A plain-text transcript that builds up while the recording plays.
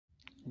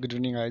Good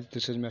evening guys,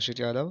 this is Ashit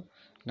Yadav.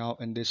 Now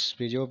in this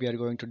video we are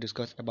going to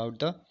discuss about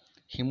the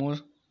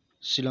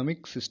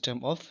Haemocoelomic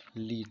system of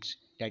Leech,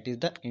 that is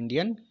the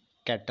Indian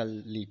cattle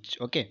leech.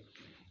 Okay,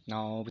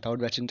 now without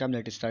wasting time,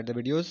 let's start the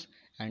videos.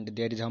 And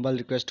there is humble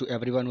request to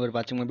everyone who are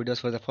watching my videos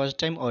for the first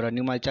time or are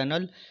new my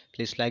channel,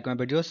 please like my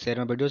videos, share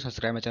my videos,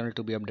 subscribe my channel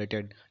to be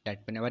updated, that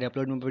whenever I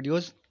upload my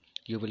videos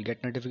you will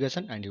get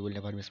notification and you will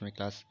never miss my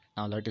class.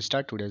 Now let's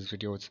start today's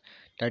videos.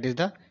 That is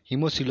the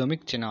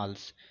Haemocoelomic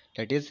channels.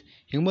 That is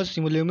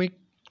Haemocoelomic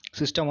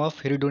system of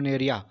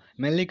hereditaria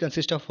mainly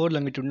consist of 4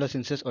 longitudinal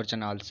सिंसेस और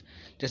channels.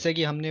 जैसे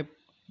कि हमने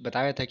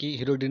बताया था कि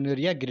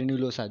हेरेडिटेरिया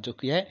granulosa जो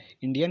कि है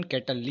इंडियन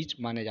कैटल लीच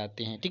माने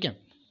जाते हैं. ठीक है,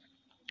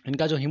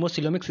 इनका जो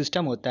हीमोसिलोमिक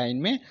सिस्टम होता है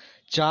इनमें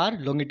 4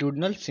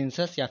 लॉन्गिट्यूडनल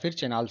सिंसेस या फिर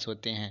चैनल्स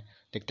होते हैं.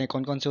 देखते हैं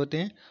कौन कौन से होते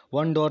हैं.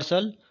 1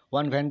 डोर्सल,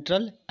 1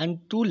 वेंट्रल एंड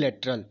 2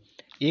 लेटरल.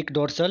 एक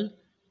डोर्सल,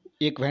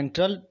 एक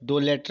वेंट्रल, 2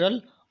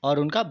 लेटरल और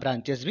उनका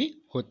ब्रांचेस भी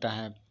होता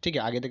है. ठीक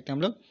है, आगे देखते हैं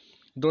हम लोग.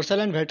 Dorsal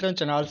and ventral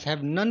channels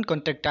have non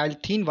contractile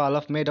thin wall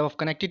of made of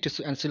connective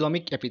tissue and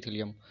coelomic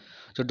epithelium.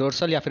 जो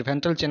डोर्सल या फिर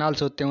वेंट्रल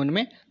चैनल्स होते हैं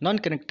उनमें नॉन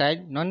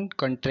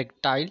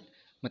कॉन्ट्रैक्टाइल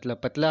मतलब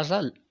पतला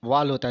सा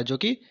वॉल होता है जो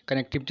कि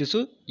कनेक्टिव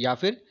टिश्यू या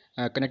फिर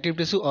कनेक्टिव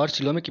टिश्यू और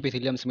सिलोमिक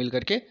एपिथेलियम से मिल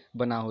करके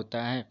बना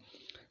होता है.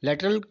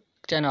 Lateral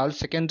channel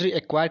secondary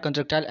acquire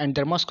contractile and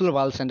there muscular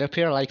walls and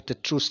appear like the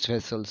true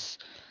vessels.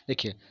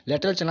 देखिए,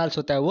 लेटरल चैनल्स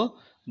होता है वो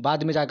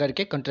बाद में जाकर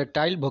के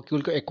कॉन्ट्रैक्टाइल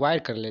वोक्यूल को एक्वायर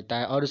कर लेता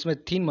है और उसमें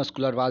थीन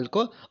मस्कुलर वाल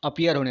को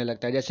अपीयर होने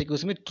लगता है जैसे कि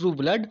उसमें ट्रू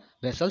ब्लड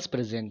वेसल्स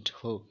प्रेजेंट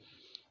हो.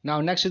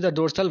 Now next is the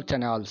dorsal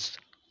channels.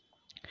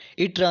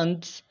 It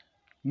runs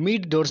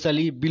mid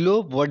dorsally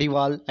below body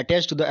wall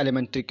attach to the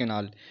alimentary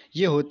canal.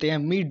 ये होते हैं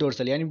मिड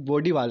डोर्सल यानी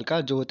बॉडी वाल का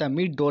जो होता है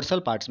मिड डोर्सल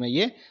पार्ट्स में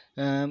ये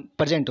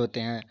प्रेजेंट होते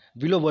हैं.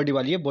 बिलो बॉडी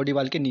वाल ये बॉडी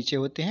वाल के नीचे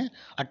होते हैं,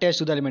 attach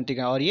to the alimentary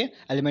canal और ये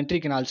एलिमेंट्री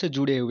कैनाल से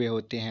जुड़े हुए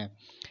होते हैं.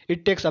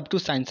 It takes up to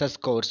sinuses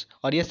course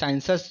और ये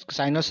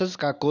साइनसस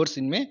का कोर्स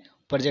इनमें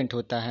प्रेजेंट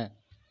होता है.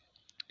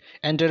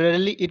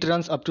 Anteriorly it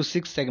runs up to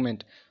 6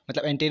 segment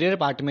मतलब एंटीरियर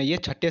पार्ट में ये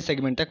 6ठे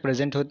सेगमेंट तक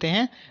प्रेजेंट होते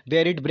हैं.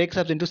 Where it breaks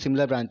up into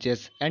similar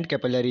branches and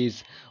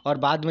capillaries और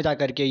बाद में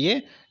जाकर के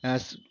ये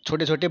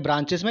छोटे छोटे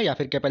ब्रांचेस में या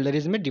फिर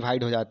कैपिलरीज में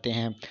डिवाइड हो जाते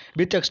हैं.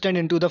 Which extend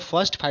into the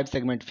first 5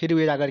 segment फिर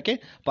वे जाकर के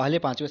पहले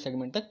 5वें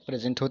सेगमेंट तक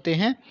प्रेजेंट होते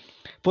हैं.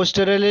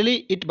 Posteriorly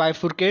it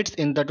बाइफुर्केट्स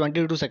in the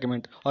 22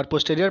 segment और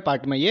पोस्टेरियर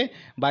पार्ट में ये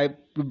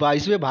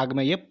 22वें भाग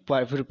में ये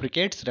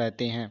बाइफुर्केट्स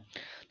रहते हैं.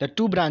 The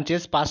 2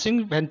 branches passing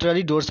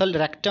ventrally dorsal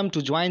rectum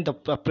to join the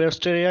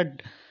posterior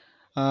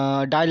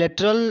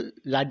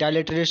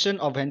dilateration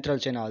of ventral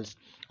channels.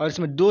 और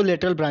इसमें 2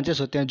 लेटरल ब्रांचेस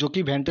होते हैं जो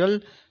कि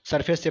वेंट्रल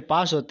सरफेस से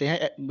पास होते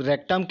हैं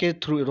रेक्टम के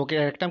थ्रू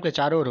रेक्टम के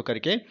चारों ओर होकर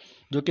के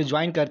जो कि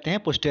ज्वाइन करते हैं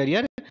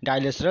पोस्टेरियर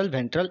डायलेटरल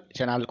वेंट्रल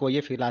चैनल को.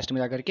 ये फिर लास्ट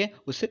में जाकर के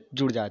उससे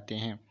जुड़ जाते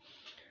हैं.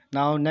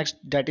 Now next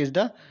that is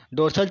the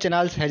dorsal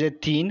channels has a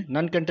thin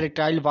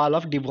non-contractile wall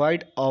of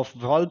devoid of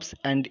valves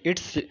and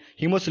its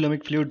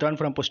hemocoelomic fluid run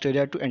from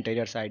posterior to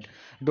anterior side.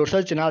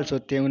 dorsal channels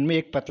होते हैं उनमें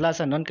एक पतला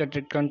सा non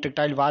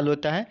contractile wall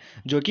होता है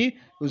जो कि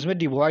उसमें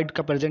डिवॉइड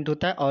का प्रेजेंट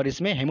होता है और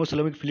इसमें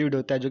हेमोसिलोमिक फ्लूइड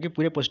होता है जो कि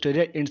पूरे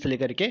पोस्टेरियर एंड से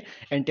लेकर के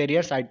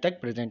एंटेरियर साइड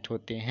तक प्रेजेंट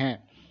होते हैं.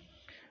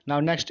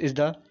 Now next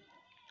is the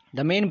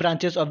main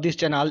branches of this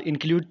channel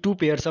include 2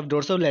 pairs of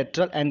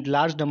dorsolateral and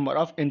large number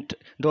of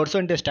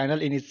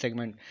dorsointestinal in each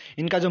segment.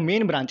 इनका जो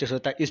मेन ब्रांचेस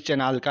होता है इस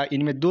चैनल का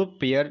इनमें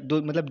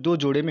 2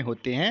 जोड़े में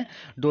होते हैं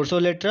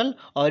डोर्सोलेटरल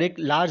और एक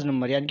लार्ज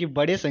नंबर यानी कि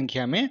बड़े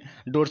संख्या में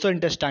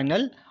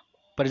डोर्सोइंटेस्टाइनल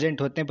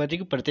प्रेजेंट होते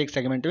हैं प्रत्येक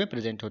सेगमेंट में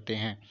प्रेजेंट होते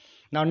हैं.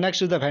 Now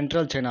next is the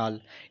ventral channel.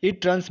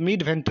 It runs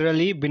mid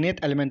ventrally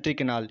beneath elementary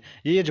canal.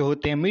 ये जो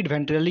होते हैं मिड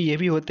वेंट्रली ये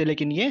भी होते हैं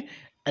लेकिन ये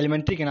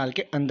एलिमेंट्री कैनाल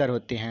के अंदर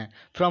होते हैं.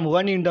 From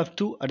one end of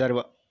to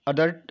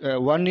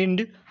one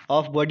end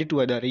of body to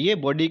other ये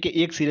बॉडी के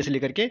एक सिरे से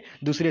लेकर के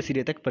दूसरे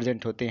सिरे तक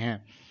प्रेजेंट होते हैं.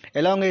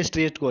 अलॉन्ग ए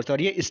स्ट्रेट कोर्स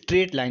और ये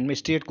स्ट्रेट लाइन में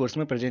स्ट्रेट कोर्स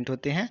में प्रेजेंट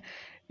होते हैं.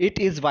 It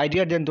is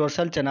wider than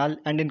dorsal channel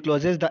and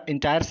इनक्लोजेज the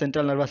entire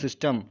central nervous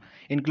system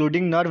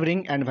including nerve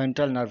ring and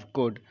ventral nerve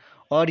code.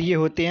 और ये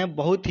होते हैं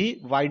बहुत ही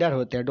वाइडर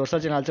होते हैं डोर्सल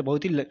चैनल से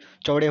बहुत ही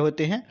चौड़े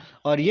होते हैं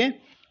और ये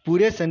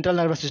पूरे सेंट्रल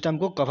नर्वस सिस्टम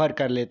को कवर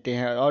कर लेते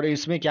हैं. और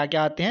इसमें क्या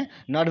क्या आते हैं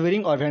नर्व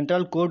रिंग और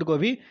वेंट्रल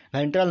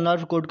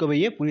नर्व कोड को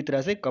भी ये पूरी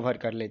तरह से कवर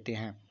कर लेते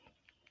हैं.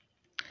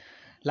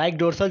 लाइक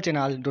डोर्सल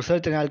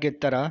चैनल की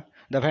तरह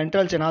the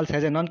ventral channels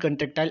has a non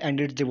contractile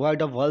and it's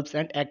devoid of valves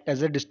and act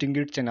as a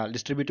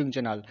distributing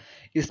channel.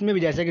 इसमें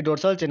भी जैसे कि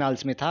डोर्सल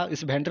चैनल्स में था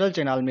इस वेंट्रल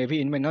चैनल में भी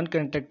इनमें नॉन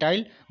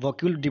कंट्रैक्टाइल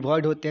वोक्यूल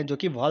डिवॉइड होते हैं जो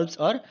कि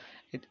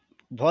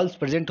वॉल्व्स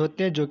प्रेजेंट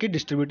होते हैं जो कि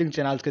डिस्ट्रीब्यूटिंग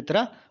चैनल्स की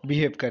तरह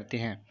बिहेव करते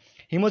हैं.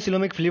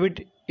 हीमोसिलोमिक fluid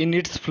in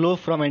its flow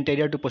from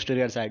anterior to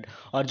posterior side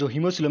और जो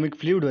हीमोसिलोमिक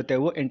फ्लूइड होता है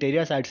वो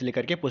एंटेरियर साइड से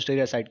लेकर के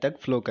पोस्टेरियर साइड तक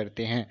फ्लो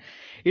करते हैं.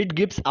 It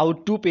gives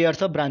out 2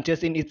 pairs of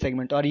branches in each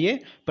segment और ये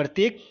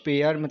प्रत्येक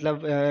पेयर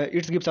मतलब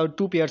it's gives out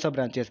 2 pairs of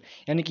branches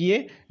यानी कि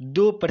ये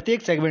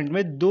प्रत्येक सेगमेंट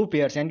में 2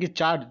 पेयर्स यानी कि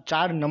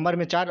 4 नंबर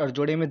में 4 और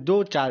जोड़े में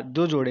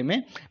 2 जोड़े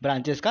में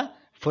ब्रांचेस का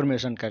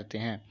फॉर्मेशन करते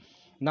हैं.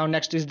 Now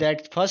next is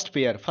that first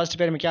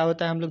pair में क्या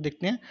होता है हम लोग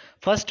देखते हैं.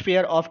 First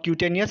pair of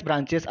cutaneous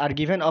branches are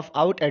given of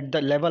out at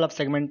the level of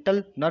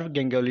segmental nerve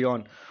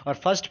ganglion. और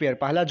फर्स्ट पेयर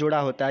पहला जोड़ा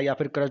होता है या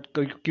फिर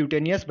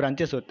क्यूटेनियस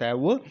ब्रांचेस होता है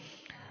वो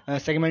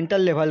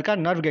सेगमेंटल लेवल का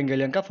नर्व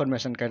गैंग्लियन का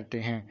फॉर्मेशन करते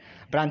हैं.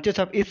 ब्रांचेस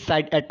ऑफ इस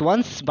side eight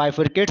once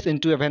bifurcates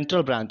into ए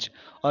वेंट्रल ब्रांच.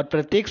 और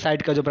प्रत्येक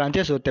साइड का जो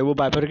ब्रांचेस होते हैं वो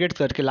बाइफर्केट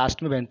करके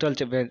लास्ट में वेंट्रल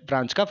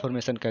ब्रांच का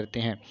फॉर्मेशन करते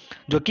हैं,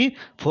 जो कि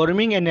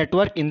forming a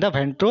network in the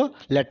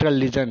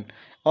वेंट्रोलैटरल reason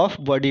of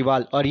body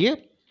wall. और ये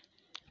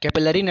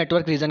कैपिलरी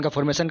नेटवर्क रीजन का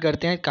फॉर्मेशन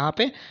करते हैं कहाँ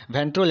पे,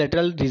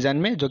 वेंट्रोलैटरल रीजन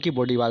में, जो कि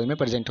बॉडी वॉल में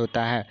प्रेजेंट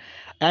होता है.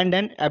 And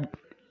N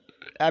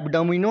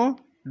एब्डोमिनो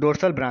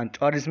dorsal branch.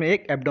 और इसमें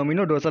एक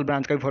एब्डोमिनो डोर्सल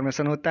ब्रांच का भी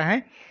फॉर्मेशन होता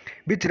है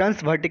विच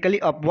runs vertically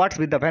upwards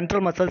with the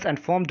ventral muscles and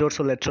form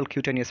डोर्सोलैटरल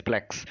cutaneous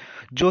plex,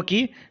 जो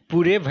कि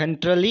पूरे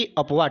वेंट्रली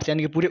अपवर्ड्स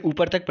यानी कि पूरे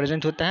ऊपर तक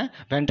प्रेजेंट होता है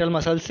वेंट्रल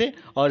मसल से,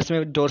 और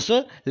इसमें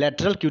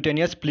डोर्सोलैटरल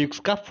क्यूटेनियस प्लेक्स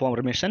का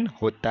फॉर्मेशन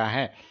होता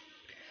है.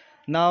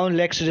 Now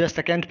next is the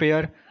second pair.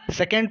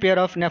 Second pair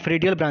of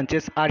nephridial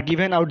branches are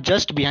given out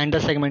just behind the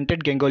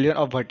segmented ganglion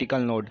of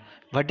vertical node,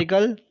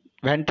 vertical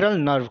ventral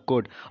nerve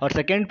cord. और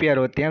second pair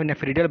होते हैं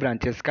नेफ्रिडियल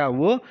branches का,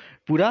 वो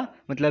पूरा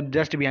मतलब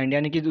जस्ट बिहाइंड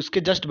यानी कि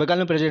उसके जस्ट बगल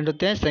में प्रेजेंट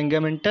होते हैं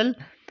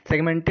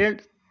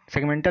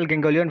segmental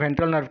ganglion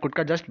ventral nerve code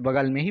का जस्ट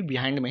बगल में ही,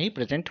 बिहाइंड में ही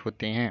प्रेजेंट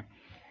होते हैं.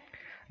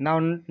 Now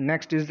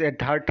next is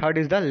third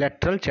is the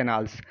lateral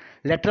channels.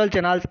 Lateral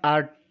channels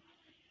are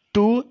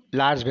to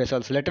large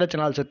vessels. Lateral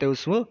channels होते हैं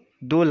उसमें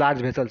दो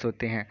लार्ज वेसल्स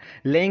होते हैं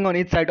laying on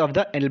each side of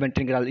the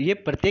alimentary canal. ये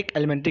प्रत्येक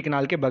एलिमेंट्री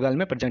कैनाल के बगल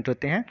में प्रेजेंट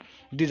होते हैं.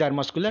 दीज आर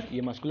मस्कुलर,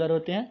 ये मस्कुलर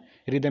होते हैं.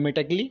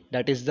 रिदमेटिकली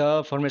that is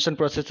the formation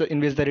process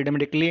in which the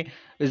रिदमेटिकली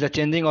is the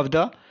changing of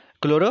the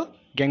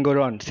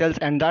क्लोरोगैंग्लियन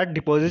sales and the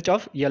deposit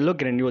of yellow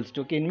granules,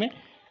 जो कि इनमें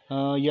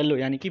येलो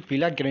यानी कि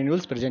पीला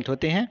ग्रेन्यूल्स प्रेजेंट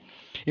होते हैं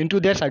इनटू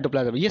देयर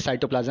साइटोप्लाज्म. ये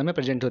साइटोप्लाज्म में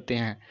प्रेजेंट होते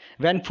हैं.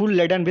 When full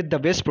laden with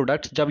the waste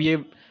products, जब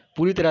ये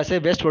पूरी तरह से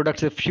वेस्ट प्रोडक्ट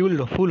से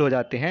फुल हो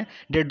जाते हैं,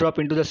 they drop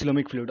into the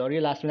coelomic fluid, और ये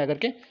लास्ट में जाकर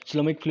के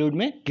सिलोमिक फ्लूइड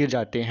में गिर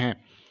जाते हैं.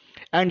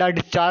 And are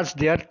discharge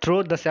there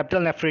through the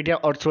septal nephridia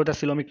और थ्रू द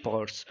सिलोमिक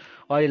पोर्स.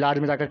 और ये लास्ट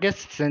में जाकर के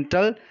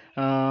सेंट्रल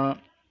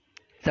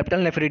सेप्टल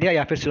नेफ्रिडिया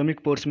या फिर सिलोमिक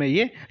पोर्स में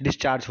ये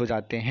डिस्चार्ज हो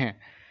जाते हैं.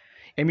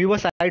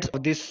 Amebocytes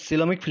of this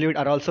coelomic fluid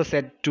are also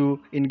said to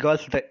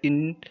engulf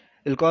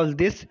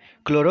this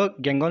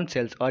chloroganglion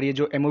cells. और ये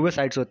जो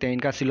एमोबोसाइट्स होते हैं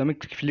इनका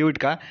सिलोमिक फ्लूइड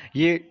का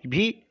ये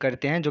भी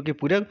करते हैं, जो कि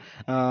पूरे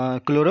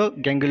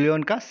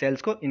क्लोरोगैंग्लियन का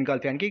सेल्स को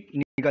इनगल्फ यानी कि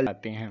निकल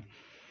जाते हैं.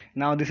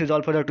 Now this is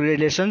all for the today's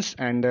lessons,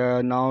 and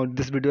now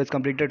this video is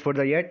completed for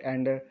the yet,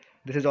 and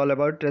this is all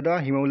about the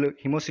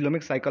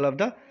hemocoelomic cycle of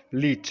the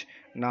leech.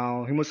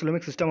 Now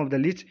hemocoelomic system of the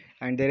leech,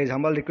 and there is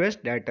humble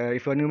request that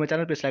if you are new to my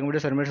channel, please like my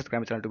video,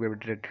 subscribe my channel to be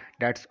updated.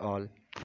 That's all.